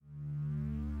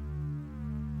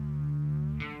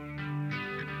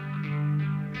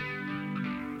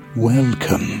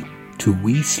Welcome to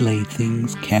We Slay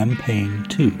Things Campaign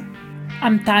 2.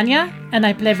 I'm Tanya, and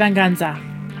I play Venganza.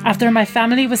 After my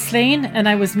family was slain and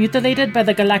I was mutilated by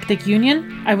the Galactic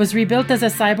Union, I was rebuilt as a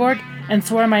cyborg and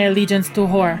swore my allegiance to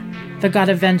Hor, the god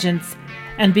of vengeance,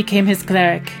 and became his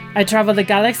cleric. I traveled the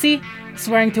galaxy,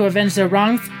 swearing to avenge the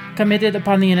wrongs committed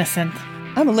upon the innocent.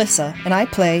 I'm Alyssa, and I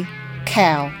play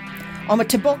Cal. I'm a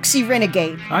Taboxi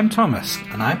renegade. I'm Thomas,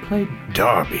 and I play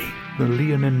Darby, the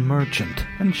Leonin merchant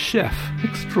and chef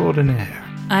extraordinaire.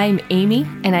 I'm Amy,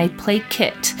 and I play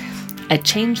Kit, a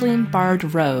changeling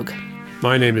bard rogue.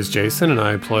 My name is Jason, and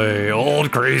I play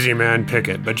Old Crazy Man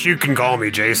Pickett, but you can call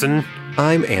me Jason.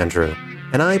 I'm Andrew,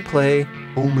 and I play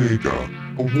Omega,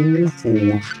 a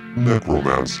Warforged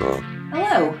Necromancer.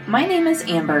 Hello, my name is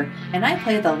Amber, and I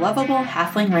play the lovable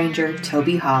halfling ranger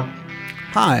Toby Hobb.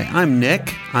 Hi, I'm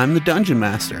Nick. I'm the Dungeon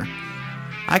Master.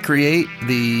 I create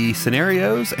the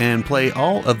scenarios and play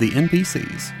all of the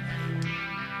NPCs.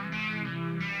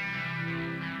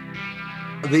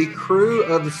 The crew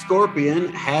of the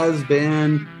Scorpion has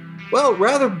been, well,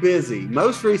 rather busy.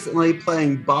 Most recently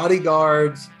playing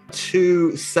bodyguards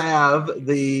to Sav,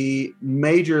 the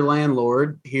major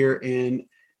landlord here in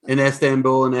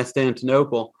Istanbul and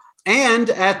Constantinople. And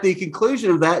at the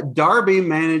conclusion of that, Darby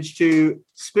managed to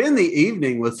spend the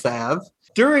evening with Sav,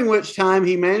 during which time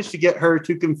he managed to get her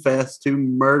to confess to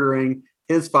murdering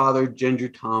his father, Ginger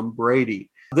Tom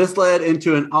Brady. This led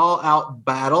into an all-out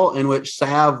battle in which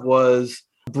Sav was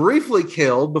briefly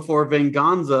killed before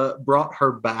Venganza brought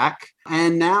her back,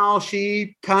 and now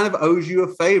she kind of owes you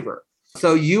a favor.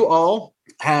 So you all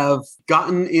have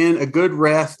gotten in a good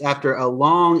rest after a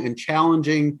long and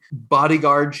challenging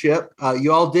bodyguardship.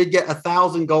 You all did get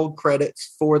 1,000 gold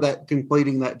credits for that,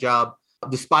 completing that job,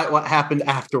 despite what happened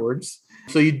afterwards.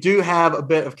 So you do have a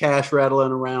bit of cash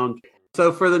rattling around.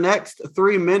 So for the next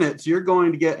 3 minutes, you're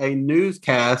going to get a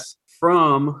newscast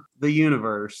from the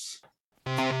universe.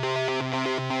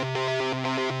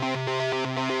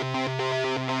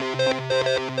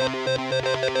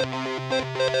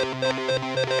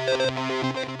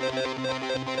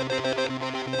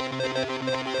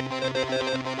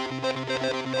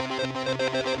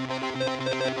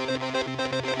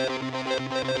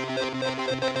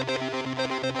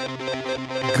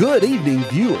 Good evening,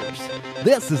 viewers.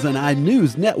 This is an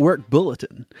iNews Network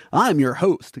bulletin. I'm your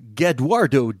host,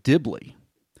 Eduardo Dibley.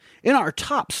 In our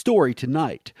top story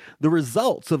tonight, the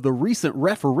results of the recent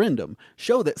referendum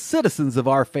show that citizens of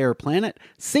our fair planet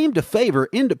seem to favor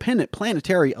Independent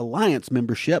Planetary Alliance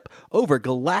membership over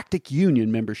Galactic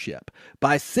Union membership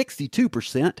by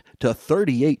 62% to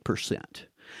 38%.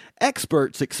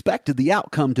 Experts expected the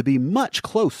outcome to be much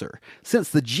closer, since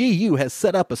the GU has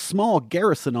set up a small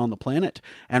garrison on the planet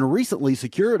and recently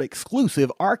secured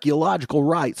exclusive archaeological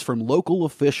rights from local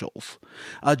officials.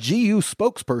 A GU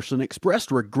spokesperson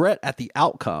expressed regret at the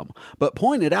outcome, but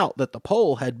pointed out that the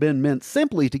poll had been meant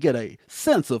simply to get a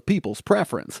sense of people's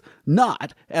preference,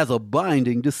 not as a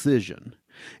binding decision.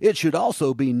 It should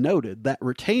also be noted that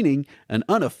retaining an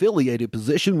unaffiliated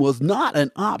position was not an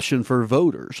option for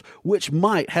voters, which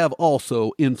might have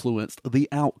also influenced the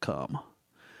outcome.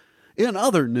 In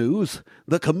other news,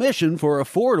 the Commission for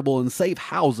Affordable and Safe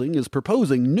Housing is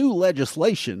proposing new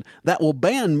legislation that will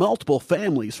ban multiple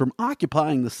families from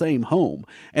occupying the same home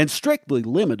and strictly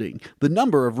limiting the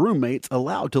number of roommates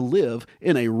allowed to live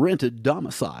in a rented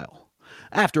domicile.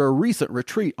 After a recent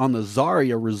retreat on the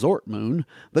Zarya resort moon,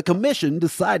 the Commission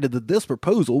decided that this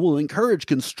proposal will encourage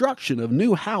construction of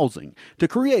new housing to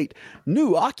create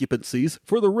new occupancies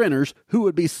for the renters who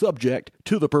would be subject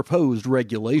to the proposed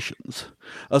regulations.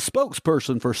 A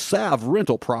spokesperson for Sav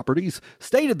Rental Properties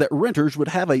stated that renters would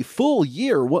have a full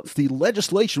year once the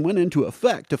legislation went into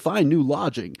effect to find new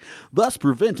lodging, thus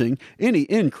preventing any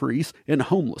increase in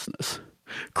homelessness.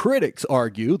 Critics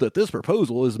argue that this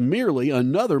proposal is merely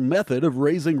another method of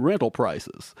raising rental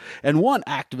prices, and one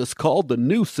activist called the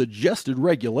new suggested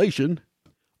regulation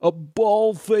a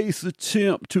bald-faced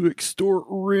attempt to extort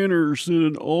renters in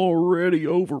an already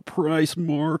overpriced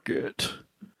market.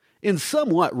 In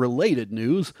somewhat related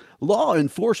news, law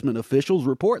enforcement officials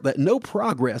report that no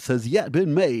progress has yet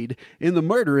been made in the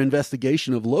murder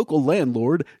investigation of local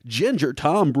landlord Ginger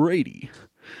Tom Brady.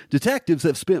 Detectives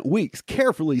have spent weeks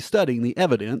carefully studying the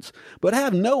evidence, but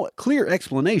have no clear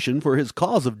explanation for his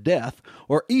cause of death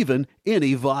or even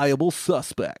any viable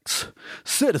suspects.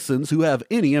 Citizens who have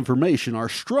any information are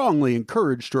strongly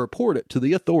encouraged to report it to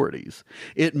the authorities.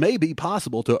 It may be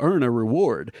possible to earn a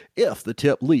reward if the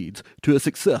tip leads to a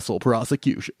successful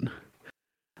prosecution.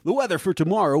 The weather for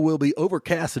tomorrow will be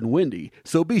overcast and windy,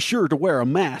 so be sure to wear a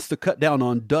mask to cut down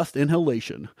on dust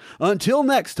inhalation. Until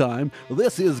next time,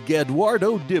 this is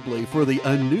Eduardo Dibley for the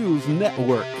News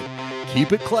Network.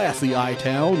 Keep it classy,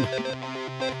 I-Town.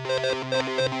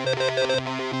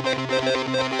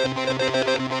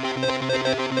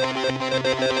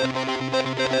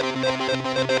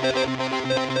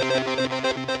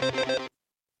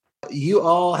 You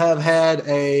all have had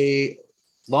a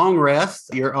long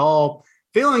rest. You're all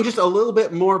feeling just a little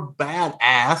bit more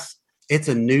badass. It's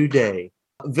a new day.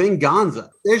 Venganza.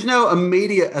 There's no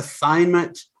immediate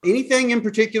assignment. Anything in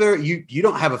particular? You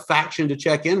don't have a faction to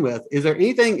check in with. Is there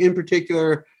anything in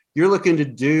particular you're looking to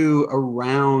do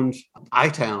around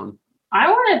I-Town? I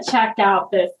want to check out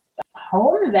this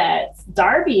home that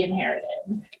Darby inherited.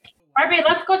 Darby,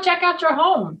 let's go check out your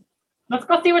home. Let's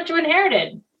go see what you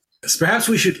inherited. Perhaps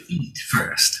we should eat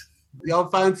first. Y'all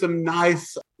find some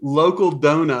nice local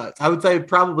donuts. I would say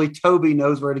probably Toby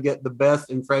knows where to get the best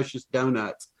and freshest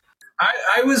donuts.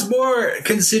 I was more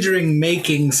considering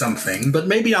making something, but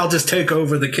maybe I'll just take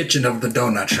over the kitchen of the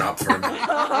donut shop for a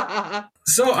minute.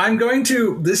 So I'm going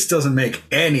to, this doesn't make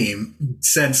any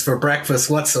sense for breakfast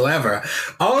whatsoever.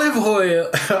 Olive oil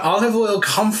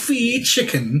confit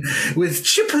chicken with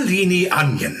cipollini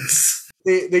onions.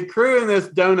 The crew in this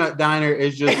donut diner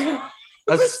is just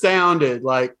astounded.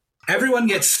 Like, everyone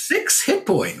gets 6 hit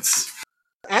points.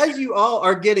 As you all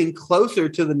are getting closer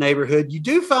to the neighborhood, you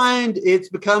do find it's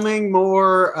becoming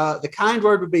more, the kind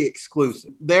word would be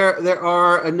exclusive. There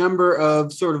are a number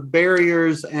of sort of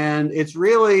barriers, and it's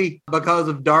really because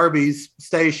of Darby's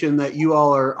station that you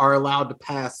all are allowed to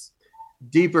pass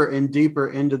deeper and deeper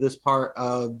into this part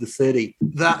of the city.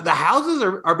 The houses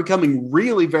are becoming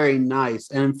really very nice.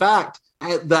 And in fact,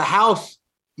 the house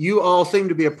you all seem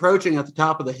to be approaching at the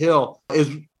top of the hill is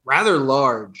rather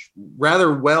large,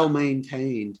 rather well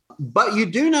maintained. But you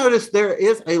do notice there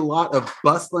is a lot of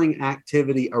bustling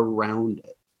activity around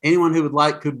it. Anyone who would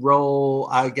like could roll,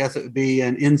 I guess it would be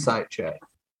an insight check.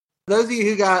 Those of you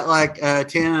who got like 10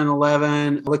 and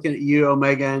 11, looking at you,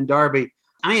 Omega and Darby,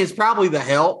 I mean, it's probably the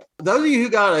help. Those of you who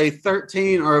got a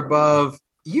 13 or above,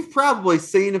 you've probably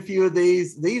seen a few of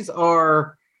these. These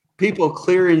are people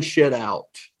clearing shit out.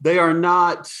 They are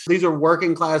not, these are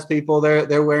working class people.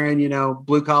 They're wearing,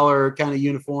 blue collar kind of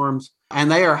uniforms,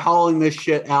 and they are hauling this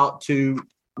shit out to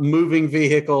moving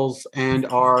vehicles and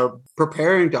are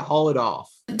preparing to haul it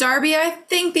off. Darby, I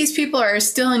think these people are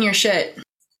stealing your shit.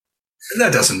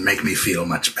 That doesn't make me feel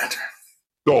much better.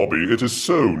 Darby, it is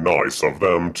so nice of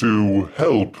them to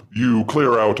help you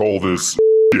clear out all this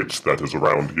shit that is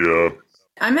around here.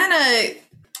 I'm gonna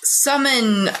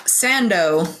summon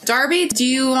Sando. Darby, do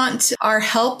you want our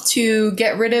help to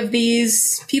get rid of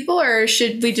these people, or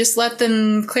should we just let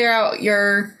them clear out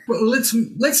your... Well,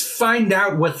 let's find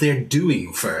out what they're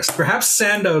doing first. Perhaps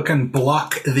Sando can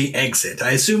block the exit.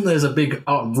 I assume there's a big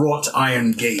wrought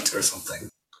iron gate or something.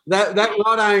 That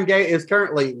wrought iron gate is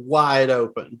currently wide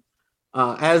open,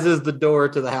 as is the door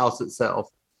to the house itself.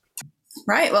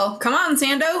 Right, well, come on,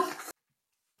 Sando.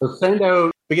 So Sando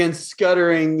begins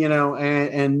scuttering,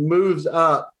 and moves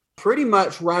up pretty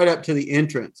much right up to the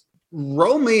entrance.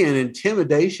 Roll me an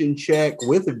intimidation check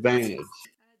with advantage.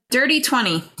 Dirty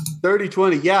 20. Dirty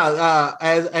 20, yeah.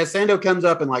 As Sando comes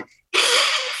up and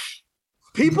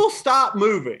people stop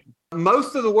moving.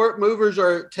 Most of the work movers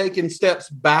are taking steps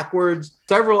backwards.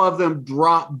 Several of them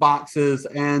drop boxes,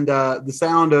 and the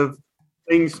sound of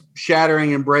things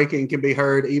shattering and breaking can be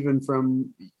heard even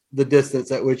from the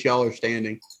distance at which y'all are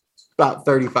standing. About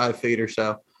 35 feet or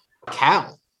so.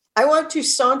 Cal. I want to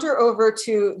saunter over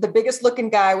to the biggest looking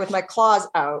guy with my claws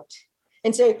out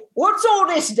and say, "What's all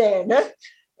this then?"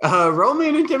 Roll me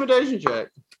an intimidation check.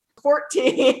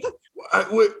 14.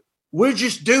 We're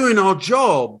just doing our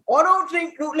job. I don't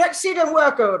think. Let's see them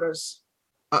work orders.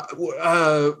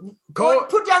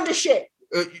 Put down the shit.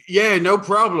 Yeah, no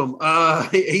problem.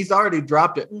 He's already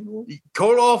dropped it. Mm-hmm.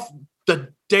 Call off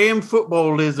the damn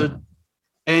football lizard.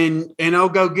 And I'll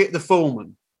go get the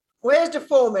foreman. Where's the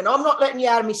foreman? I'm not letting you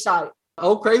out of my sight.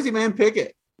 Old crazy man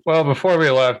Pickett. Well, before we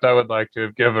left, I would like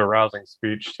to give a rousing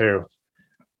speech too.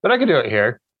 But I can do it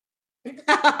here. It's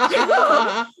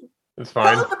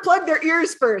fine. Tell them to plug their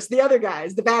ears first, the other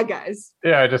guys, the bad guys.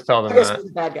 Yeah, I just tell them I guess that. we're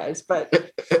the bad guys,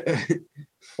 but...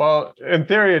 Well, in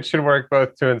theory, it should work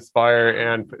both to inspire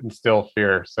and instill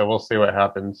fear. So we'll see what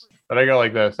happens. But I go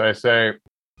like this. I say,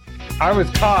 I was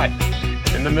caught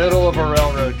in the middle of a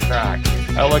railroad track.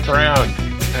 I looked around,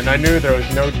 and I knew there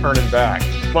was no turning back.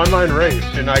 My mind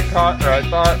raced, and I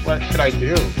thought, what could I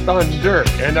do? Thunder,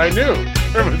 and I knew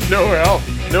there was no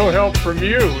help from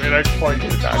you. And I pointed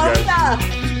to that guy.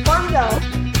 Thunder!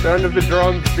 sound of the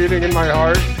drums beating in my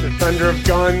heart, the thunder of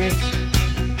guns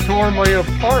tore me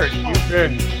apart. You've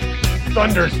been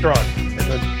thunderstruck.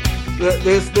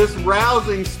 This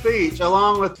rousing speech,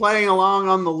 along with playing along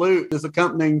on the lute, is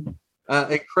accompanying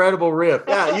incredible riff.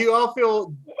 Yeah, you all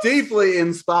feel deeply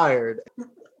inspired.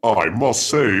 I must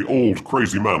say, old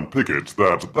crazy man Pickett,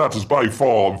 that is by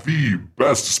far the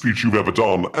best speech you've ever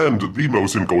done and the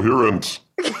most incoherent.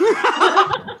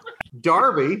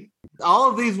 Darby, all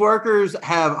of these workers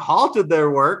have halted their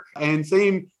work and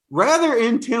seem rather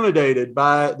intimidated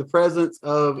by the presence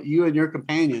of you and your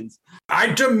companions. I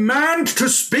demand to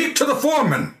speak to the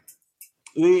foreman.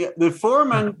 The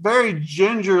foreman very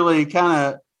gingerly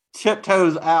kind of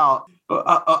tiptoes out.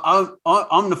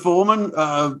 I'm the foreman.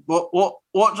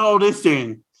 What's all this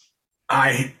thing?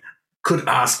 I could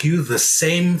ask you the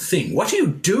same thing. What are you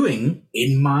doing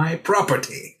in my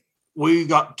property? We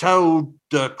got told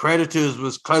the creditors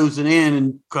was closing in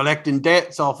and collecting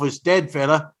debts off this dead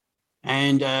fella,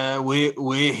 and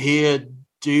we're here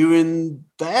doing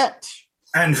that.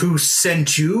 And who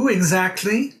sent you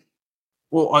exactly?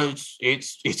 Well,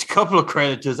 it's a couple of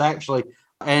creditors actually,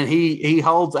 and he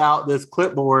holds out this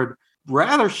clipboard,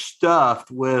 rather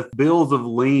stuffed with bills of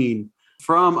lien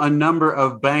from a number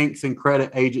of banks and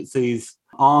credit agencies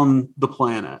on the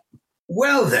planet.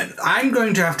 Well then, I'm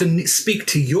going to have to speak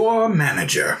to your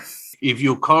manager. If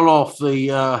you'll call off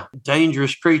the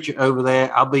dangerous creature over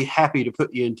there, I'll be happy to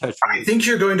put you in touch with you. I think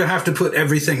you're going to have to put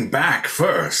everything back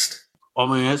first. I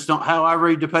mean, that's not how I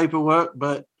read the paperwork,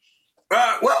 but...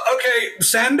 well, okay,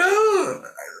 Sando?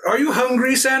 Are you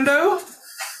hungry, Sando?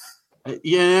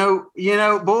 You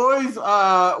know, boys,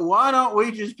 why don't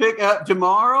we just pick up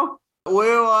tomorrow?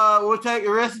 We'll take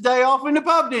the rest of the day off in the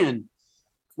pub then,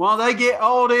 while they get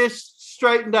all this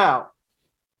straightened out.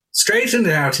 Straightened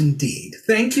out indeed.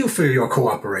 Thank you for your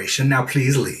cooperation. Now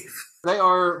please leave. They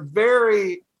are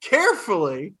very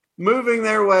carefully moving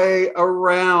their way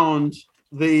around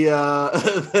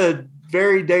the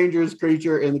very dangerous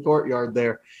creature in the courtyard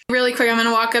there. Really quick, I'm going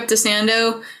to walk up to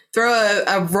Sando, throw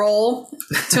a roll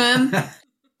to him.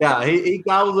 Yeah, he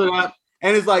gobbles it up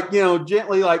and is like,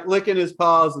 gently like licking his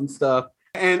paws and stuff.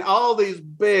 And all these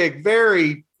big,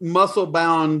 very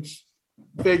muscle-bound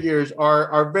figures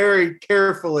are very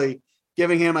carefully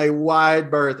giving him a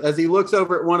wide berth. As he looks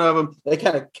over at one of them, they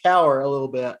kind of cower a little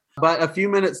bit. But a few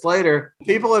minutes later,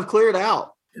 people have cleared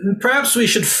out. Perhaps we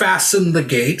should fasten the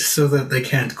gate so that they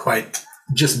can't quite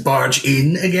just barge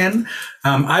in again.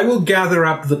 I will gather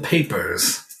up the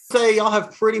papers. Say y'all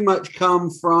have pretty much come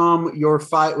from your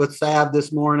fight with Sav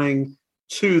this morning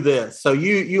to this. So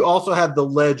you also have the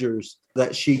ledgers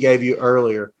that she gave you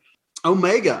earlier.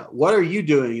 Omega, what are you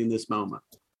doing in this moment?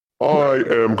 I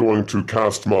am going to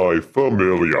cast my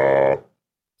Familiar.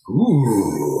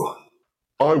 Ooh.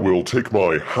 I will take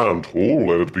my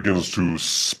handle and it begins to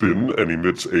spin and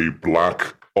emits a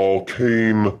black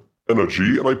arcane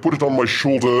energy, and I put it on my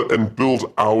shoulder and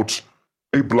build out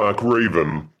a black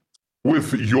raven.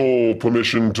 With your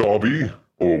permission, Darby,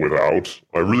 or without,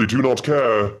 I really do not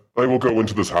care. I will go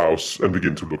into this house and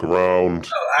begin to look around.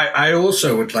 I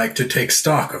also would like to take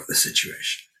stock of the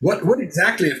situation. What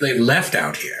exactly have they left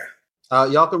out here?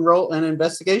 Y'all can roll an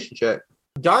investigation check.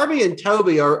 Darby and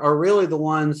Toby are really the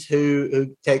ones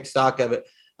who take stock of it.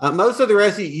 Most of the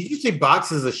rest of you just see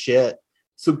boxes of shit,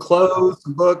 some clothes,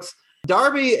 some books.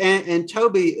 Darby and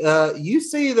Toby, you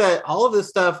see that all of this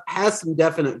stuff has some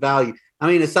definite value. I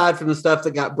mean, aside from the stuff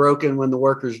that got broken when the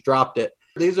workers dropped it.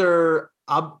 These are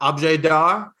objet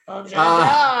d'art.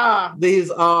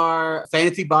 These are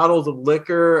fancy bottles of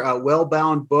liquor,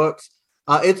 well-bound books.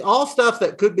 It's all stuff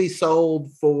that could be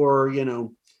sold for,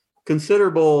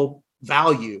 considerable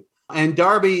value. And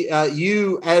Darby,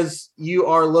 as you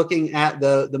are looking at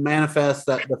the manifest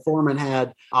that the foreman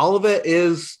had, all of it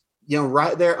is,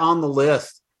 right there on the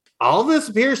list. All of this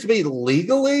appears to be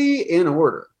legally in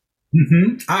order.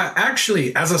 Mm-hmm.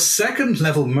 Actually, as a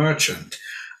second-level merchant,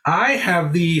 I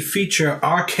have the feature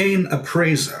Arcane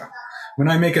Appraiser. When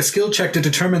I make a skill check to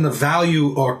determine the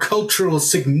value or cultural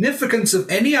significance of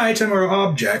any item or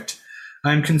object,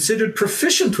 I am considered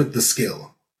proficient with the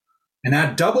skill, and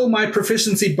add double my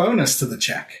proficiency bonus to the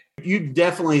check. You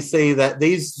definitely see that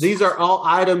these are all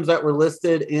items that were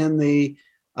listed in the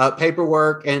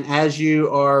paperwork, and as you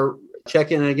are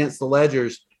checking it against the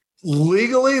ledgers,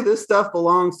 legally, this stuff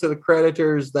belongs to the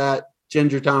creditors that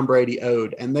Ginger Tom Brady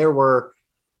owed, and there were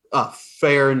a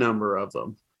fair number of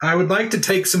them. I would like to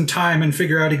take some time and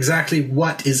figure out exactly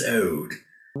what is owed.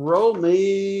 Roll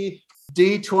me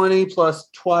D20 plus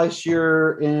twice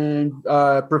your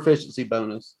proficiency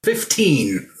bonus.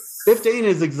 15. 15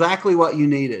 is exactly what you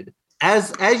needed.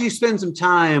 As you spend some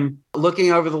time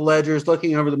looking over the ledgers,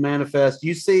 looking over the manifest,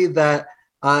 you see that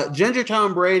Ginger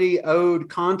Tom Brady owed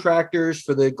contractors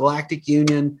for the Galactic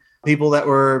Union, people that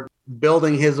were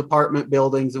building his apartment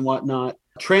buildings and whatnot,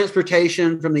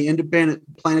 transportation from the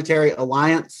Independent Planetary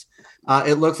Alliance.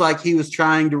 It looks like he was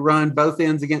trying to run both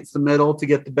ends against the middle to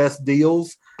get the best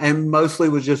deals, and mostly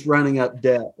was just running up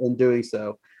debt in doing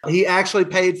so. He actually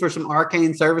paid for some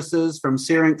arcane services from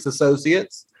Syrinx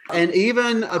Associates, and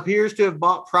even appears to have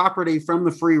bought property from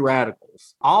the Free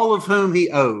Radicals, all of whom he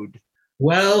owed.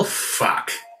 Well,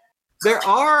 fuck. There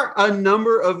are a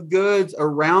number of goods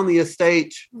around the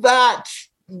estate that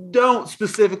don't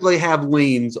specifically have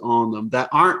liens on them, that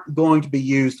aren't going to be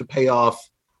used to pay off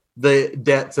the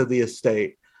debts of the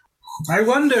estate. I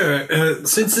wonder,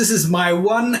 since this is my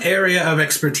one area of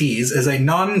expertise as a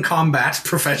non-combat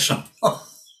professional,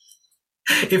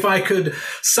 if I could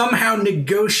somehow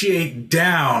negotiate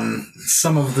down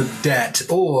some of the debt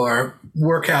or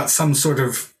work out some sort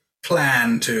of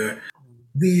plan to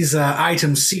these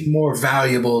items seem more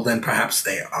valuable than perhaps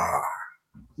they are.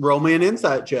 Roll me an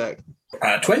insight check.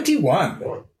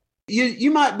 21.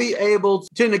 You might be able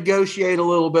to negotiate a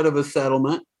little bit of a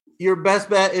settlement. Your best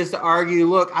bet is to argue,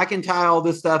 look, I can tie all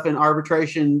this stuff in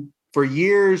arbitration for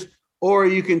years, or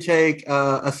you can take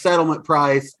a settlement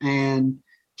price and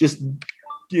just,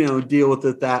 deal with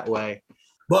it that way.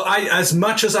 Well, as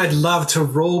much as I'd love to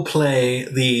role play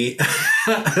the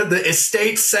the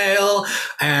estate sale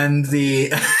and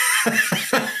the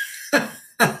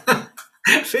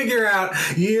figure out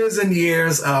years and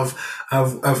years of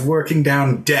working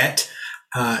down debt,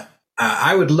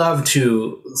 I would love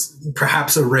to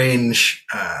perhaps arrange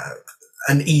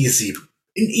an easy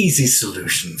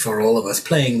solution for all of us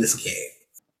playing this game.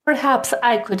 Perhaps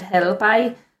I could help.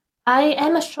 I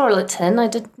am a charlatan. I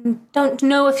don't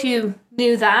know if you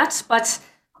knew that, but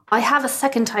I have a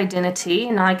second identity,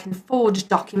 and I can forge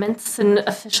documents and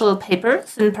official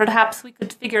papers, and perhaps we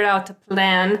could figure out a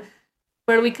plan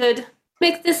where we could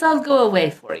make this all go away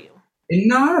for you.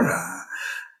 Inara,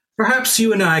 perhaps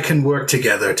you and I can work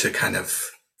together to kind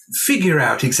of figure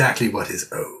out exactly what is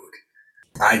owed.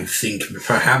 I think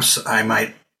perhaps I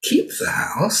might keep the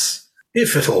house,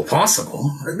 if at all possible,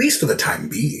 at least for the time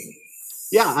being.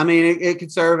 Yeah, I mean, it could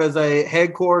serve as a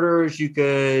headquarters. You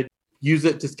could use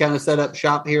it to kind of set up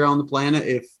shop here on the planet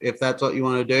if that's what you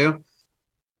want to do.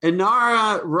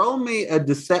 Inara, roll me a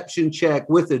deception check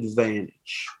with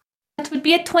advantage. That would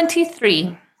be a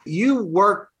 23. You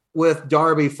work with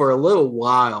Darby for a little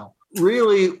while,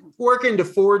 really working to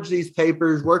forge these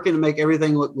papers, working to make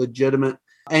everything look legitimate.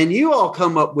 And you all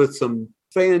come up with some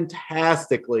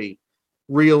fantastically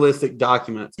realistic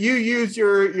documents. You use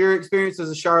your experience as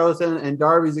a charlatan and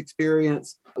Darby's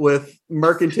experience with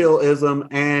mercantilism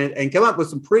and come up with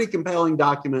some pretty compelling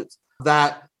documents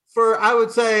that for, I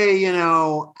would say,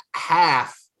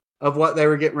 half of what they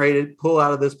were getting ready to pull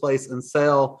out of this place and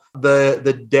sell,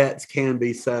 the debts can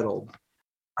be settled.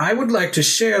 I would like to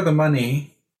share the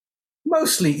money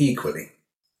mostly equally.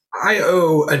 I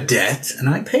owe a debt and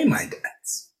I pay my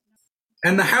debts.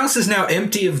 And the house is now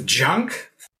empty of junk.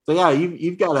 So yeah,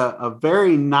 you've got a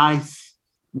very nice,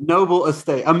 noble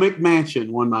estate, a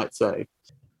McMansion, one might say.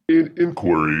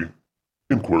 Inquiry,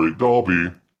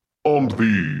 Darby. On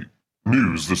the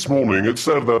news this morning, it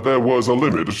said that there was a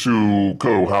limit to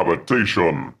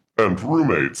cohabitation and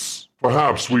roommates.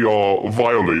 Perhaps we are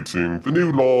violating the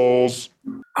new laws.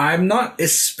 I'm not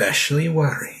especially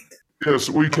worried.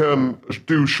 Yes, we can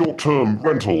do short-term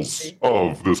rentals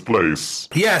of this place.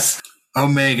 Yes.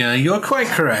 Omega, you're quite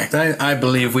correct. I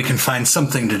believe we can find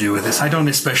something to do with this. I don't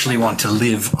especially want to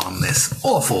live on this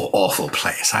awful, awful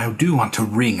place. I do want to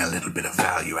wring a little bit of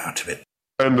value out of it.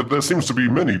 And there seems to be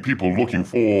many people looking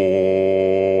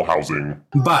for housing.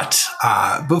 But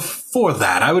before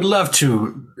that, I would love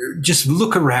to just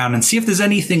look around and see if there's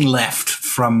anything left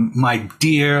from my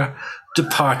dear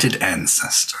departed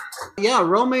ancestor. Yeah,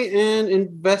 roll me an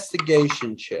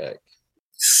investigation check.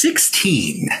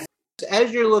 16.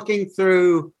 As you're looking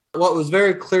through what was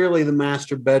very clearly the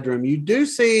master bedroom, you do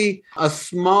see a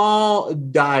small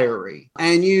diary,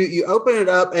 and you open it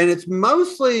up, and it's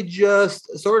mostly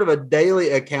just sort of a daily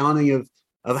accounting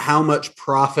of how much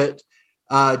profit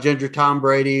Ginger Tom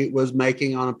Brady was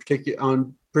making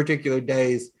on particular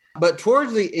days. But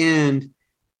towards the end,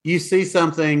 you see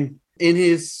something in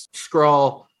his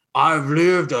scrawl. I've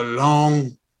lived a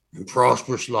long and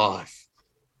prosperous life,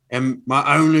 and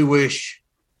my only wish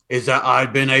is that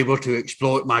I'd been able to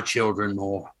exploit my children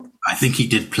more. I think he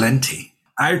did plenty.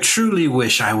 I truly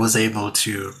wish I was able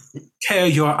to tear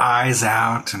your eyes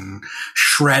out and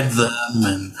shred them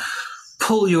and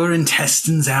pull your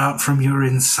intestines out from your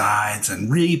insides and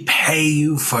repay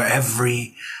you for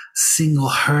every single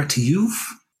hurt you've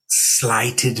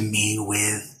slighted me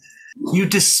with. You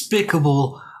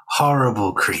despicable,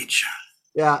 horrible creature.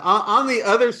 Yeah, on the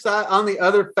other side, on the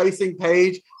other facing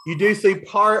page, you do see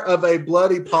part of a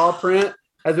bloody paw print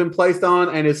has been placed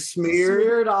on and is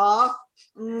smeared off.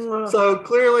 So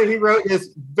clearly he wrote this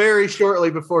very shortly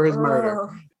before his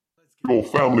murder. Your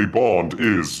family bond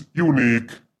is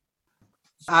unique.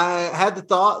 I had the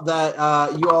thought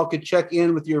that you all could check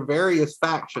in with your various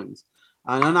factions.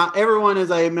 I know not everyone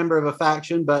is a member of a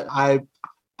faction, but I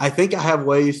think I have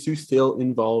ways to still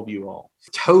involve you all.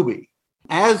 Toby,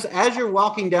 as you're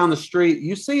walking down the street,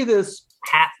 you see this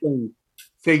halfling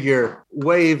figure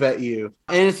wave at you.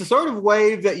 And it's a sort of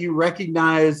wave that you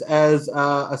recognize as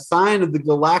a sign of the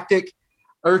Galactic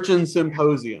Urchin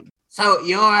Symposium. So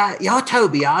you're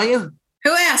Toby, are you?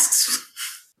 Who asks?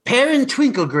 Perrin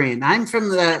Twinklegrin. I'm from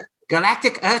the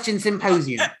Galactic Urchin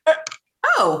Symposium.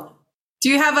 Oh, do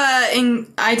you have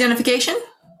an identification?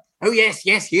 Oh, yes.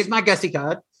 Here's my Gussie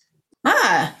card.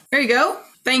 Ah, there you go.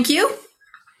 Thank you.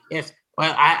 Yes.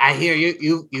 Well, I hear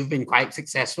you've been quite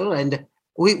successful, and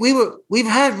we've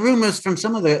heard rumors from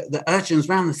some of the urchins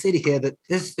around the city here that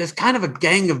there's kind of a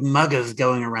gang of muggers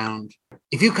going around.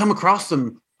 If you come across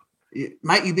them,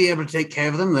 might you be able to take care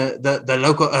of them? The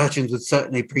local urchins would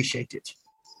certainly appreciate it.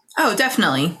 Oh,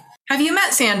 definitely. Have you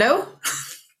met Sando?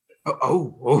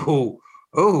 Oh,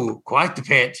 quite the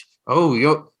pet. Oh,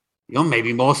 you're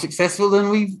maybe more successful than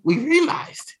we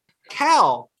realized.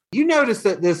 Cal, you notice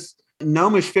that this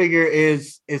gnomish figure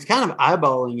is kind of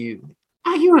eyeballing you.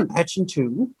 Are you an urchin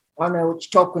too? I know what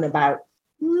you're talking about.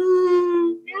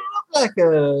 You look like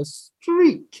a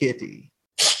street kitty.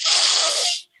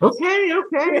 Okay.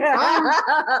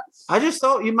 I just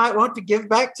thought you might want to give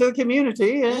back to the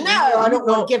community. No, I don't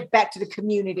want to give back to the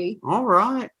community. All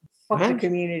right. Fuck the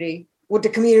community. What the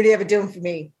community ever doing for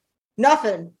me?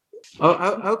 Nothing.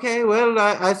 Oh, okay. Well,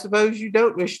 I suppose you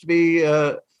don't wish to be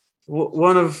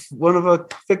one of the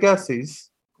Gussies.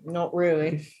 Not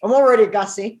really. I'm already a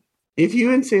Gussie. If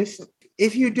you insist.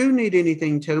 If you do need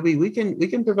anything, Toby, we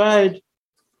can provide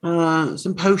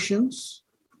some potions,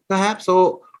 perhaps,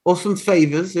 or some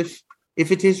favors if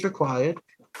it is required.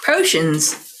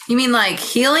 Potions? You mean like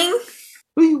healing?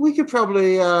 We could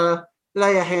probably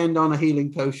lay a hand on a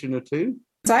healing potion or two.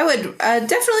 So I would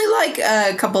definitely like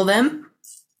a couple of them,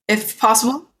 if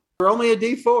possible. We're only a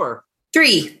D4.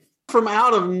 3. From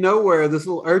out of nowhere, this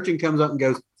little urchin comes up and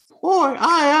goes, "Boy,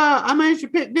 I managed to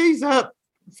pick these up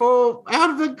out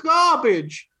of the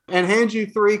garbage," and hands you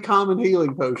 3 common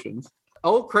healing potions.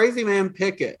 Old Crazy Man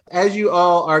Pickett, as you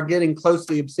all are getting close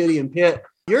to the Obsidian Pit,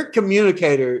 your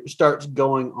communicator starts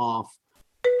going off.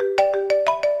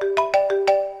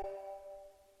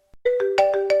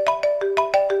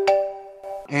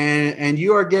 And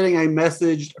you are getting a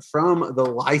message from the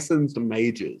licensed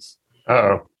mages.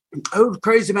 Uh-oh. Old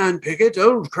Crazy Man Pickett,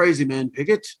 are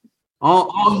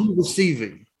you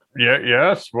receiving? Yeah,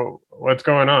 yes. What's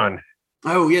going on?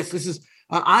 Oh, yes, this is...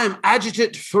 I am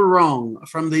Adjutant Farong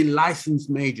from the licensed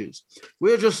mages.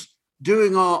 We're just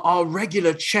doing our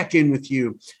regular check-in with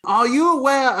you. Are you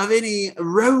aware of any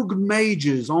rogue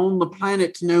mages on the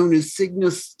planet known as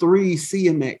Cygnus 3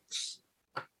 CMX?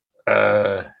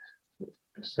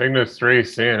 Cygnus 3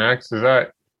 CNX, is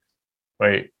that...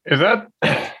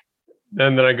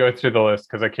 Then I go through the list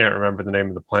because I can't remember the name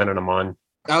of the planet I'm on.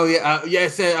 Oh, yeah,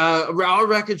 yes, our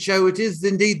records show it is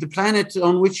indeed the planet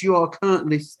on which you are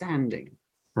currently standing.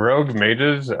 Rogue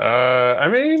mages? I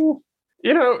mean,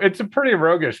 it's a pretty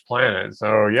roguish planet,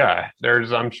 so yeah,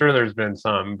 I'm sure there's been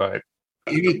some, but...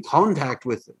 You need contact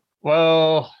with them?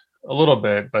 Well, a little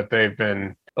bit, but they've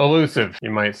been elusive, you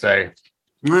might say.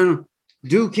 Well,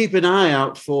 do keep an eye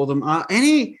out for them.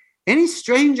 Any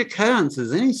strange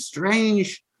occurrences, any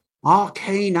strange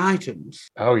arcane items?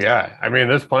 Oh, yeah. I mean,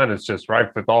 this planet's just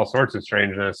rife with all sorts of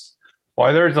strangeness.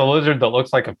 Why, there's a lizard that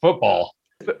looks like a football.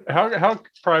 How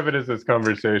private is this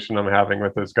conversation I'm having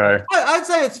with this guy? I'd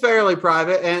say it's fairly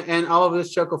private, and all of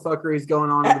this chuckle fuckery is going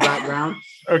on in the background.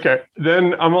 Okay,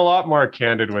 then I'm a lot more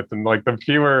candid with them. Like,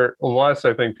 the less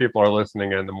I think people are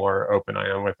listening in, the more open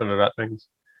I am with them about things.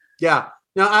 Yeah.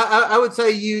 Now, I would say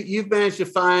you've managed to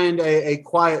find a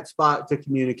quiet spot to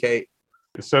communicate.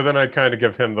 So then I kind of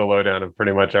give him the lowdown of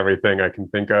pretty much everything I can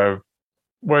think of,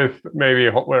 with maybe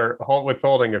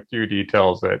withholding a few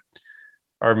details that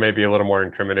are maybe a little more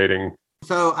incriminating.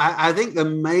 So I think the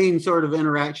main sort of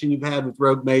interaction you've had with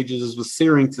rogue mages is with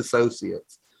Syrinx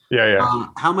Associates. Yeah.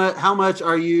 How much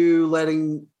are you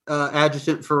letting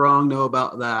Adjutant Farong know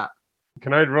about that?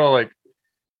 Can I roll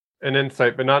an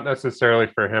insight, but not necessarily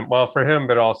for him. Well, for him,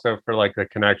 but also for like the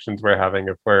connections we're having.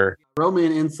 If we're Roll me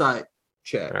an insight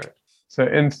check. right. So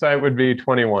insight would be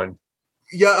 21.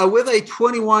 Yeah, with a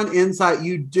 21 insight,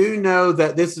 you do know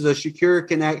that this is a secure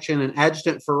connection, and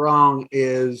Adjutant Farong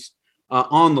is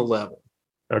on the level.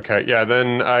 Okay, yeah.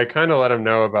 Then I kind of let him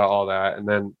know about all that, and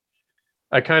then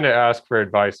I kind of asked for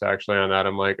advice actually on that.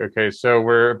 I'm like, okay, so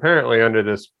we're apparently under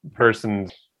this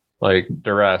person's like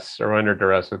duress, or under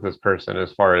duress with this person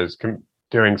as far as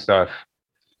doing stuff.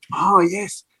 Oh,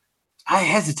 yes. I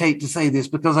hesitate to say this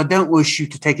because I don't wish you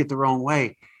to take it the wrong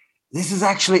way. This is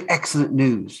actually excellent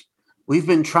news. We've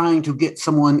been trying to get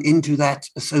someone into that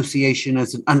association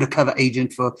as an undercover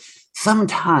agent for some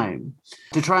time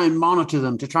to try and monitor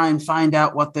them, to try and find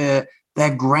out what their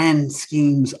grand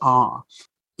schemes are.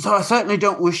 So I certainly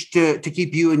don't wish to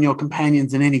keep you and your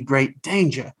companions in any great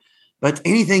danger. But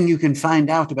anything you can find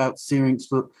out about Syrinx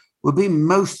will be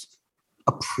most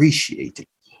appreciated.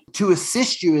 To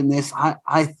assist you in this,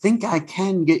 I think I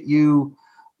can get you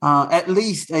at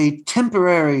least a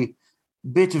temporary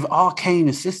bit of arcane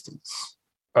assistance.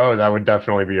 Oh, that would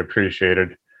definitely be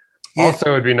appreciated. Yes.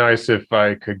 Also, it'd be nice if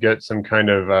I could get some kind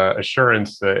of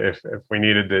assurance that if we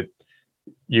needed it,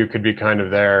 you could be kind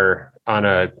of there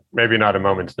on maybe not a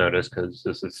moment's notice because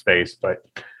this is space, but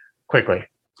quickly.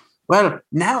 Well,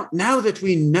 now that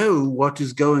we know what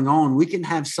is going on, we can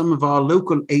have some of our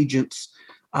local agents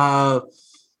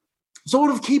sort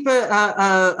of keep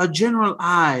a general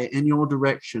eye in your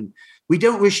direction. We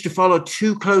don't wish to follow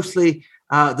too closely.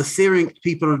 The Syrinx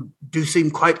people do seem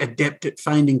quite adept at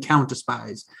finding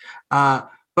counter-spies.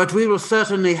 But we will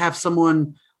certainly have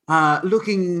someone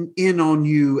looking in on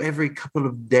you every couple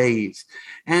of days.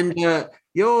 And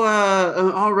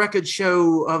our records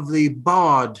show of the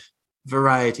Bard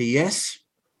variety, yes?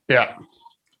 Yeah,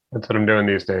 that's what I'm doing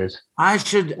these days. I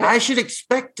should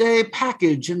expect a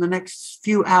package in the next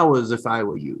few hours if I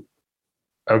were you.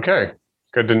 Okay,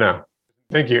 good to know.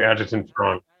 Thank you, Adjutant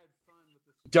Farong.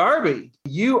 Darby,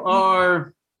 you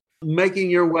are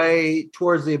making your way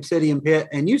towards the Obsidian Pit,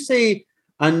 and you see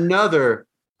another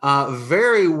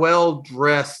very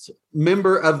well-dressed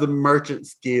member of the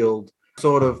Merchants Guild.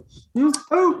 Sort of,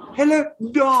 oh, hello,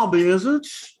 Darby, is it?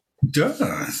 Duh,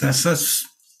 that's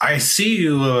I see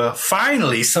you.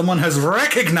 Finally, someone has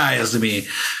recognized me.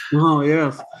 Oh,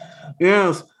 yes.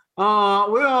 Yes. We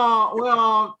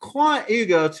are quite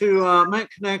eager to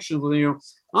make connections with you.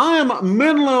 I am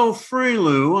Menlo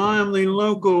Freelu. I am the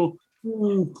local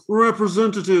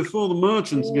representative for the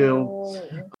Merchants Guild.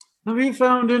 Have you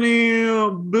found any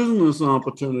business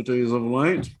opportunities of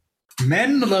late?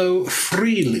 Menlo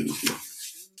Freelu.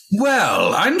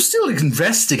 Well, I'm still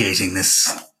investigating this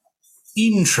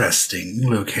interesting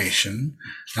location.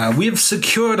 We have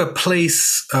secured a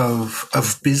place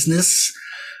of business,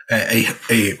 a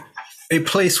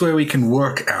place where we can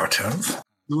work out of.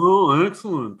 Oh,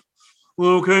 excellent.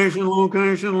 Location.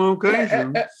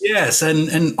 Yes,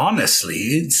 and honestly,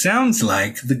 it sounds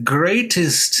like the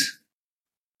greatest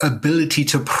ability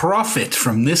to profit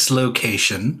from this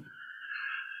location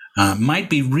might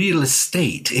be real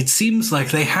estate. It seems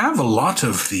like they have a lot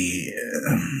of the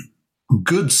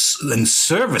goods and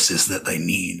services that they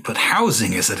need, but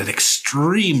housing is at an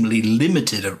extremely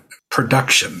limited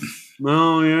production.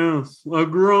 Oh, yes. A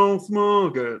growth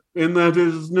market, and that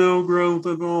is no growth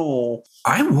at all.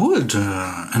 I would,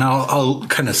 and I'll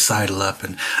kind of sidle up,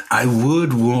 and I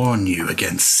would warn you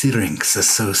against Syrinx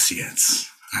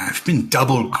Associates. I've been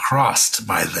double-crossed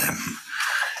by them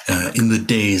in the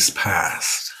days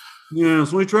past.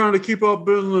 Yes, we try to keep our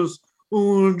business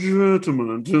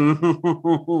legitimate.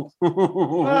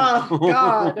 Oh,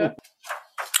 God.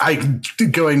 I'm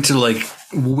going to,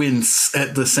 wince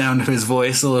at the sound of his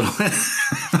voice a little bit.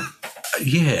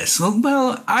 Yes,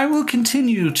 well, I will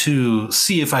continue to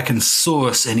see if I can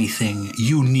source anything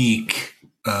unique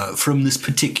from this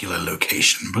particular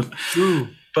location.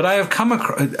 But I have come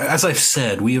across, as I've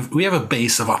said, we have a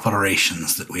base of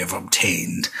operations that we have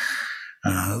obtained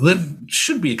that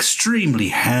should be extremely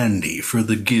handy for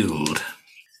the guild.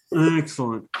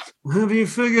 Excellent. Have you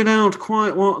figured out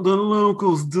quite what the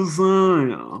locals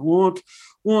desire? What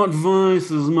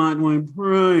vices might we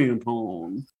prey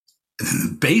upon?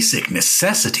 Basic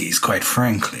necessities, quite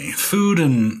frankly. Food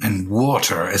and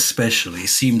water especially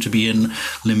seem to be in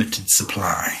limited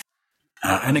supply.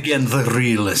 And again, the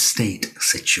real estate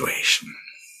situation.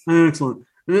 Excellent.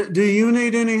 Do you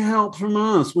need any help from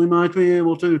us? We might be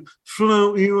able to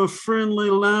float you a friendly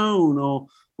loan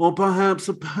or perhaps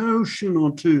a potion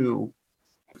or two.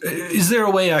 Is there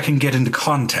a way I can get into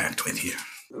contact with you?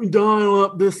 Dial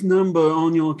up this number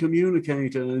on your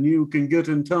communicator and you can get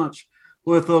in touch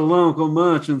with the local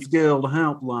Merchants Guild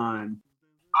helpline.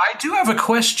 I do have a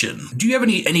question. Do you have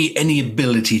any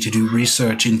ability to do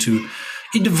research into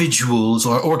individuals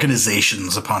or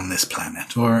organizations upon this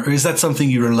planet? Or is that something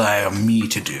you rely on me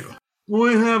to do?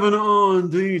 We have an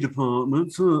R&D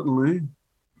department, certainly.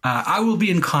 I will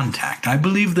be in contact. I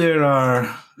believe there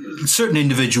are certain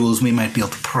individuals we might be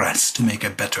able to press to make a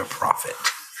better profit.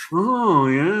 Oh,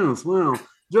 yes. Well,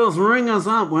 just ring us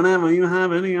up whenever you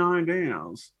have any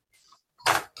ideas.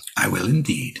 I will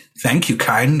indeed. Thank you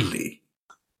kindly.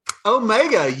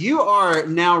 Omega, you are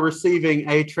now receiving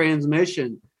a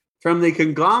transmission from the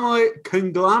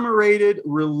Conglomerated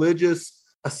Religious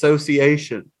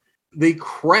Association. The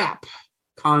crap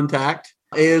contact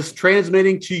is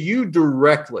transmitting to you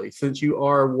directly. Since you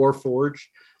are Warforged,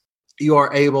 you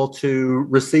are able to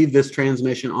receive this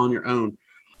transmission on your own.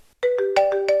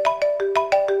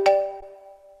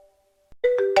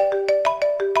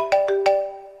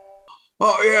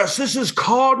 Oh, yes, this is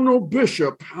Cardinal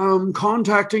Bishop. I'm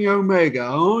contacting Omega.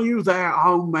 Are you there,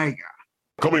 Omega?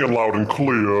 Coming in loud and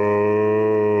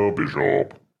clear,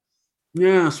 Bishop.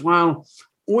 Yes, well,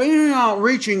 we are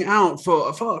reaching out for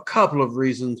a couple of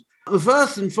reasons.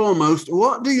 First and foremost,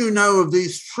 what do you know of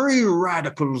these free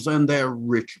radicals and their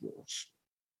rituals?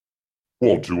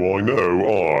 What do I know?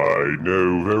 I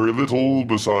know very little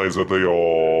besides that they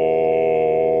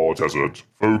are desert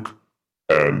folk,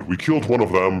 and we killed one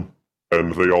of them,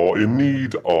 and they are in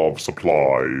need of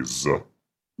supplies.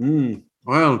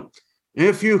 Well,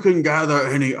 if you can gather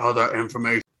any other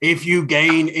information, if you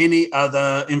gain any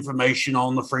other information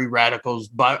on the free radicals,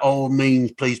 by all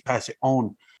means, please pass it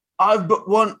on. I've but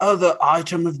one other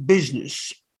item of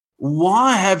business.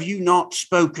 Why have you not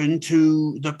spoken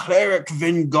to the cleric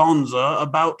Venganza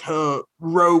about her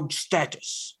rogue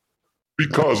status?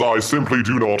 Because I simply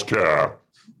do not care.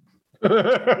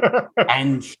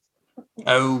 And,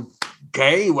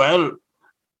 okay, well,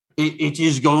 it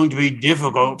is going to be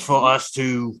difficult for us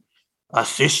to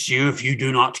assist you if you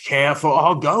do not care for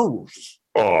our goals.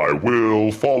 I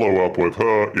will follow up with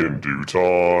her in due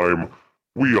time.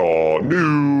 We are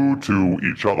new to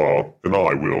each other, and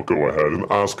I will go ahead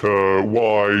and ask her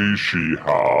why she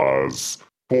has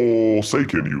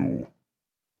forsaken you.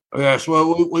 Yes,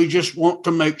 well, we just want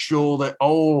to make sure that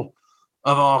all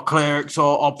of our clerics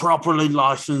are properly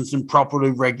licensed and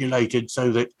properly regulated so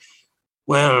that,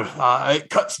 well, it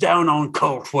cuts down on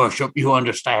cult worship, you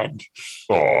understand.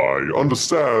 I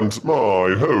understand.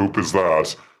 My hope is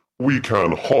that we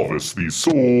can harvest these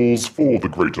souls for the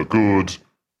greater good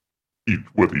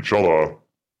with each other.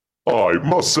 I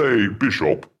must say,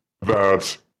 Bishop,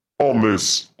 that on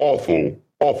this awful,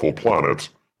 awful planet,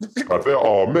 that there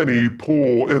are many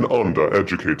poor and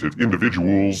undereducated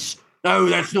individuals. No,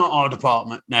 that's not our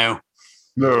department, no.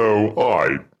 No,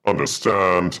 I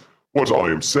understand. What I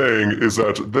am saying is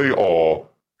that they are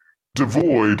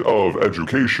devoid of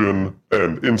education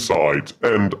and insight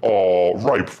and are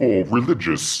ripe for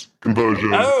religious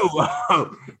conversion.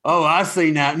 Oh, I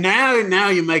see now. Now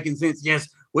you're making sense. Yes,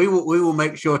 we will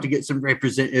make sure to get some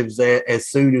representatives there as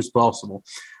soon as possible.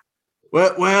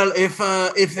 Well,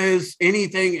 if there's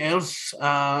anything else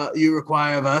you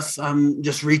require of us,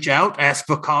 just reach out, ask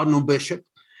for Cardinal Bishop,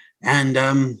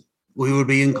 and we will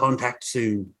be in contact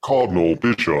soon. Cardinal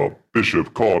Bishop,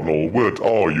 Bishop Cardinal, what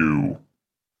are you?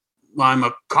 I'm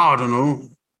a cardinal,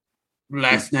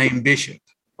 last name Bishop.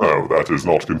 Oh, that is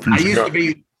not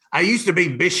confusing. I used to be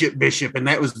Bishop, and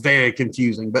that was very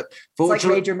confusing. But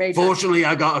fortunately,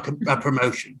 I got a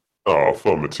promotion.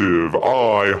 Affirmative.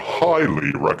 I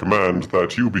highly recommend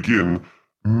that you begin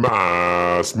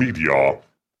mass media,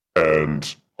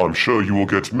 and I'm sure you will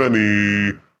get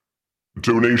many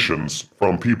donations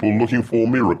from people looking for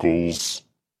miracles.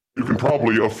 You can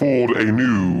probably afford a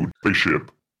new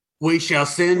spaceship. We shall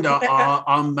send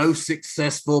our most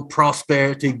successful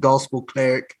prosperity gospel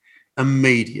cleric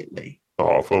immediately.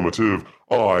 Affirmative.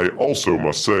 I also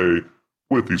must say,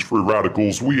 with these free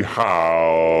radicals, we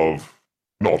have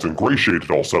not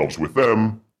ingratiated ourselves with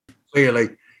them. Clearly,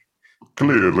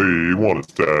 one is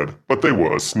dead, but they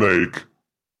were a snake.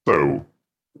 So,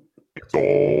 it's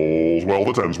all well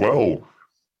that ends well.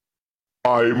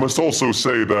 I must also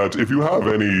say that if you have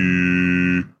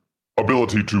any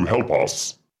ability to help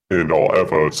us in our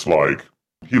efforts, like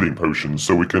healing potions,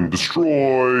 so we can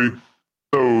destroy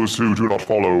those who do not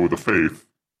follow the faith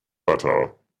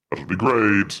better, that'll be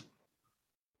great.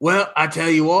 Well, I tell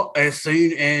you what, as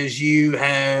soon as you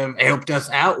have helped us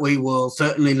out, we will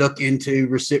certainly look into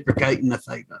reciprocating the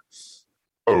favor.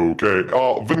 Okay.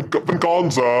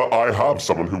 Venganza, I have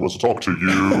someone who wants to talk to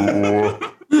you.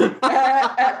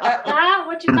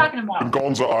 What you talking about?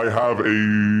 Venganza, I have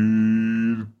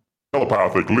a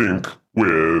telepathic link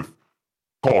with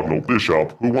Cardinal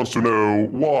Bishop, who wants to know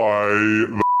why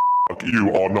the fuck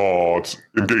you are not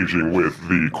engaging with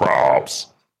the crabs.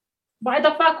 Why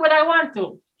the fuck would I want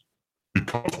to?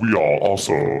 Because we are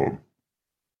awesome.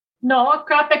 No,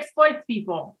 crab exploits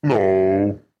people.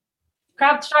 No.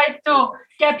 Crab tries to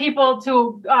get people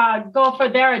to go for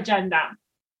their agenda.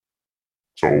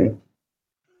 So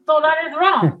that is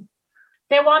wrong.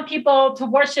 They want people to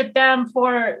worship them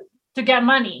to get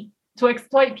money, to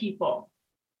exploit people.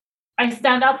 I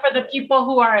stand up for the people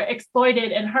who are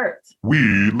exploited and hurt. We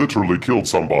literally killed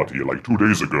somebody like 2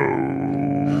 days ago.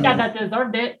 Yeah, that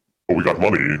deserved it. But we got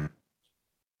money.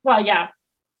 Well, yeah.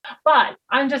 But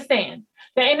I'm just saying,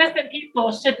 the innocent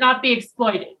people should not be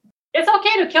exploited. It's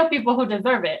okay to kill people who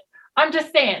deserve it. I'm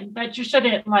just saying that you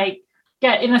shouldn't,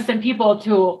 get innocent people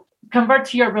to convert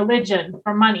to your religion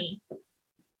for money.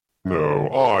 No,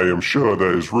 I am sure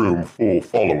there is room for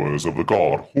followers of the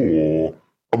god Whore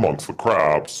amongst the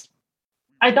crabs.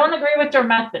 I don't agree with your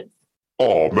methods.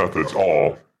 Our methods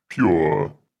are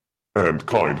pure and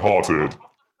kind-hearted.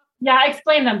 Yeah,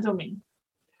 explain them to me.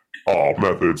 Our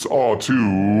methods are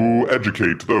to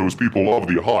educate those people of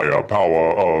the higher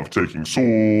power of taking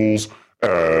souls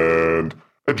and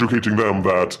educating them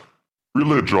that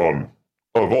religion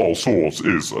of all sorts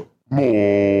is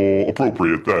more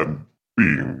appropriate than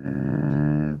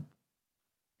being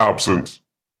absent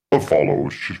of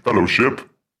fellowship.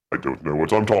 I don't know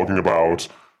what I'm talking about.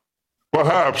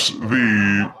 Perhaps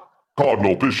the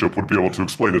Cardinal Bishop would be able to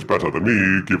explain it better than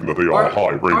me, given that they are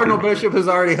high-ranking. Cardinal Bishop has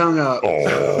already hung up.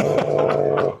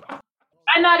 Oh.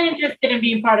 I'm not interested in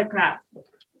being part of crab.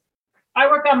 I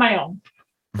work on my own.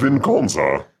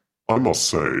 Vinganza, I must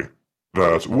say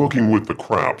that working with the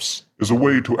crabs is a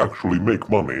way to actually make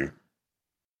money.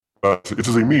 That it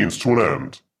is a means to an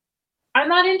end. I'm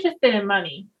not interested in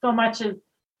money so much as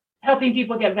helping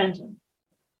people get vengeance.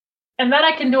 And that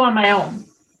I can do on my own.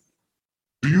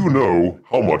 Do you know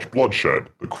how much bloodshed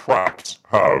the crabs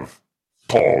have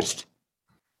caused?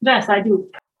 Yes, I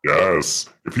do. Yes.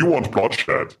 If you want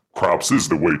bloodshed, crabs is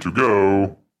the way to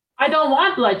go. I don't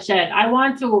want bloodshed. I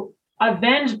want to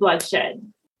avenge bloodshed.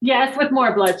 Yes, with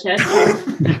more bloodshed. but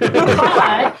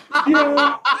I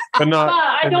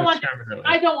don't want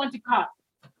to cause.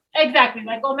 Exactly,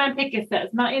 like old man Pickett says,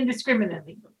 not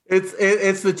indiscriminately.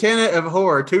 It's the tenet of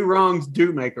horror. 2 wrongs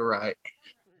do make a right.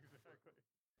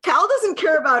 Cal doesn't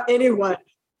care about anyone,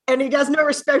 and he has no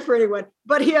respect for anyone,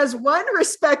 but he has one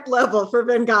respect level for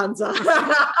Venganza.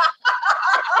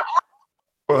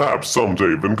 Perhaps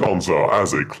someday, Vinganza,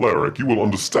 as a cleric, you will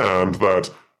understand that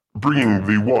bringing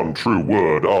the one true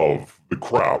word of the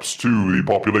crabs to the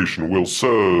population will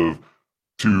serve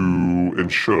to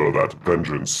ensure that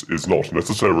vengeance is not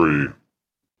necessary.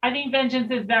 I think vengeance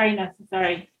is very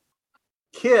necessary.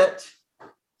 Kit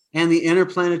and the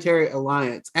Interplanetary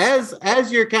Alliance. As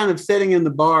you're kind of sitting in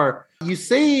the bar, you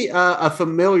see a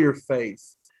familiar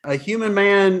face. A human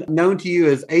man known to you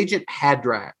as Agent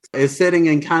Hadrax is sitting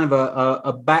in kind of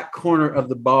a back corner of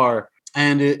the bar,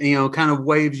 and it, kind of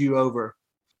waves you over.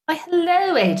 Why,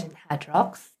 hello, Agent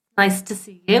Hadrax. Nice to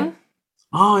see you.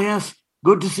 Oh, yes.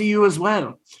 Good to see you as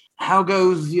well. How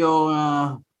goes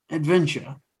your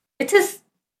adventure? It has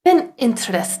been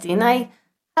interesting. I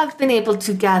have been able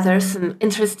to gather some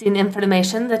interesting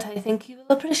information that I think you will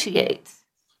appreciate.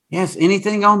 Yes,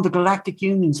 anything on the Galactic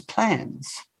Union's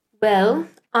plans? Well,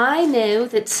 I know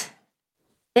that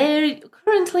they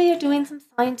currently are doing some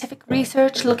scientific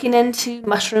research looking into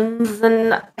mushrooms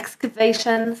and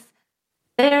excavations.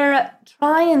 They're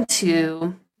trying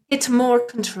to get more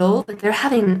control, but they're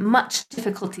having much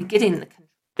difficulty getting the control.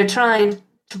 They're trying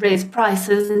to raise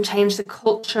prices and change the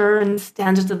culture and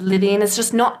standards of living. It's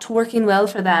just not working well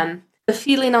for them. The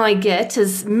feeling I get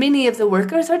is many of the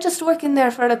workers are just working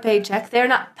there for a paycheck. They're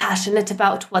not passionate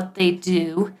about what they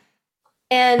do.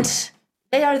 And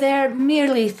they are there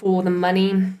merely for the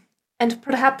money and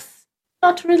perhaps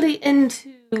not really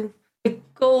into the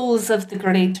goals of the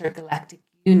greater Galactic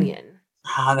Union.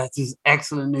 Ah, that is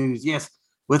excellent news. Yes,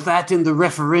 with that in the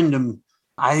referendum,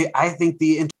 I think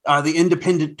the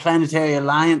Independent Planetary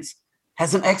Alliance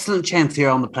has an excellent chance here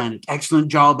on the planet. Excellent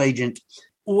job, Agent.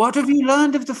 What have you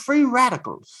learned of the Free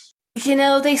Radicals?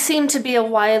 They seem to be a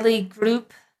wily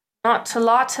group. Not a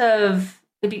lot of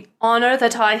maybe honor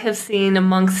that I have seen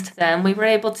amongst them. We were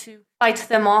able to fight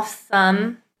them off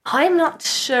some. I'm not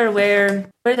sure where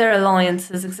their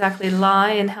alliances exactly lie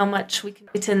and how much we can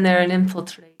get in there and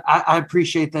infiltrate. I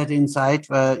appreciate that insight.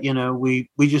 We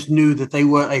just knew that they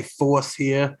were a force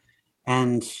here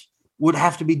and would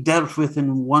have to be dealt with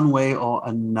in one way or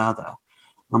another.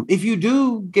 If you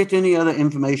do get any other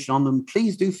information on them,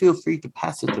 please do feel free to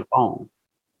pass it along.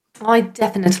 I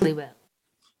definitely will.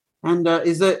 And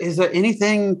is there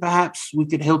anything perhaps we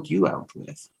could help you out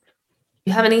with? Do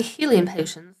you have any healing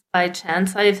potions by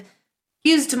chance? I've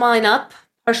used mine up,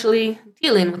 partially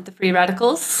dealing with the free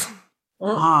radicals.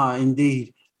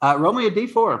 Indeed. Roll me a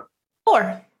d4.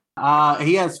 4.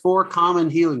 He has 4 common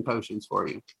healing potions for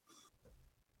you.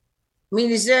 I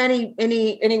mean, is there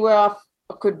anywhere I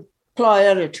could apply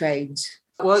other trades?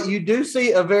 Well, you do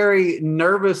see a very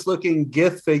nervous-looking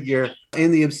Gith figure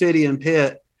in the obsidian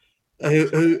pit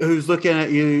who's looking at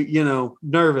you,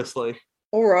 nervously.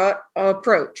 All right, I'll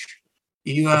approach.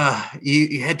 You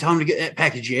had time to get that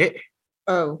package yet?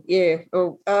 Oh, yeah.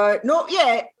 Oh, not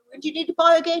yet. Do you need to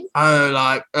buy again?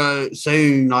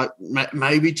 Soon,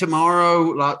 maybe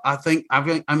tomorrow. I think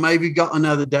I maybe got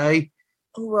another day.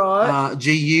 All right.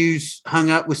 GU's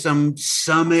hung up with some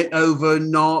summit over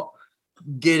not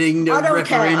getting the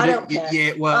referendum. I don't care.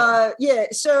 Yeah, well.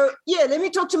 So let me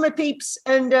talk to my peeps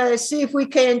and see if we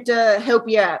can't help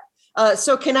you out.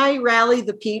 So can I rally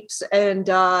the peeps and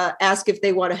ask if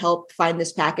they want to help find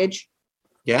this package?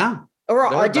 Yeah. All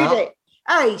right, I'll do that.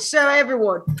 Hey, so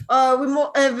everyone, we might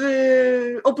have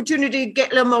an opportunity to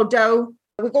get a little more dough.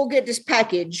 We're going to get this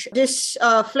package. This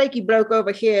flaky bloke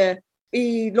over here,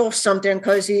 he lost something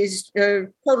because he's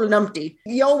total numpty.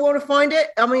 Y'all want to find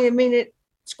it? I mean,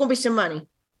 it's going to be some money.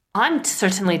 I'm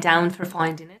certainly down for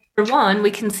finding it. For one,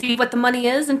 we can see what the money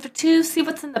is, and for two, see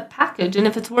what's in the package, and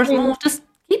if it's worth more, just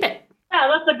keep it. Yeah,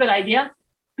 that's a good idea.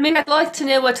 I mean, I'd like to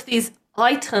know what these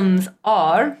items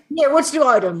are. Yeah, what's the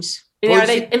items? Are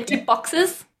they empty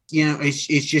boxes?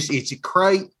 It's a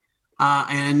crate, and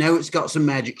I know it's got some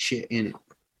magic shit in it.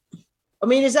 I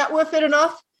mean, is that worth it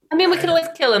enough? I mean, we can always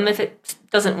kill him if it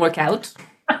doesn't work out.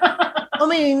 I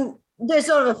mean, there's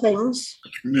other things.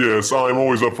 Yes, I'm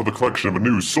always up for the collection of a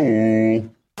new soul.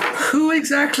 Who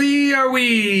exactly are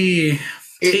we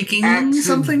taking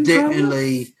something from?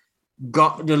 Accidentally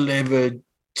got delivered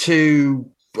to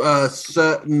a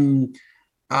certain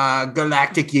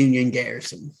Galactic Union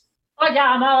garrison. Oh,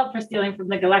 yeah, I'm all up for stealing from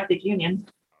the Galactic Union.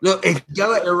 Look, if you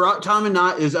go at the right time of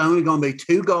night, there's only going to be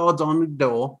 2 guards on the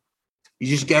door. You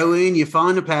just go in, you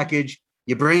find the package,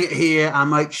 you bring it here, I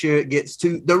make sure it gets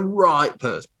to the right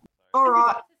person. All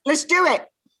right, let's do it.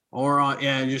 All right,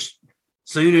 yeah, just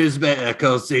sooner is better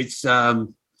because it's...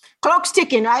 Clock's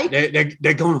ticking, eh?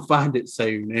 They're going to find it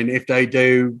soon, and if they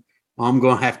do, I'm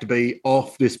going to have to be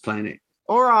off this planet.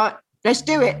 All right, let's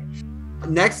do it.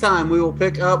 Next time, we will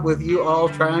pick up with you all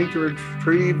trying to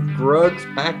retrieve Grug's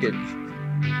package.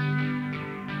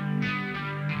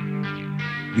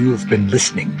 You have been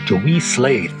listening to We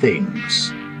Slay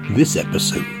Things. This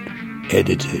episode,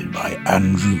 edited by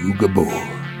Andrew Gabor.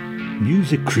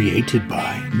 Music created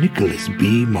by Nicholas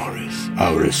B. Morris,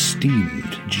 our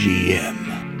esteemed GM.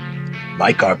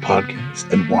 Like our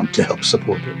podcast and want to help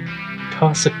support it?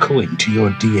 Toss a coin to your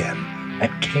DM at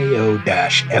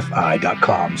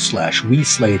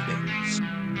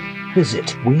ko-fi.com/WeSlayThings. Visit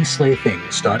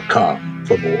WeSlayThings.com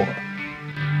for more.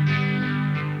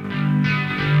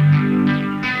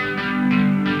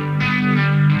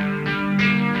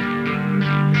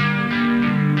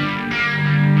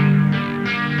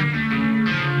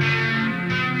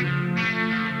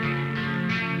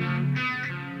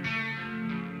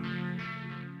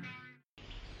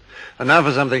 And now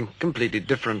for something completely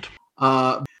different.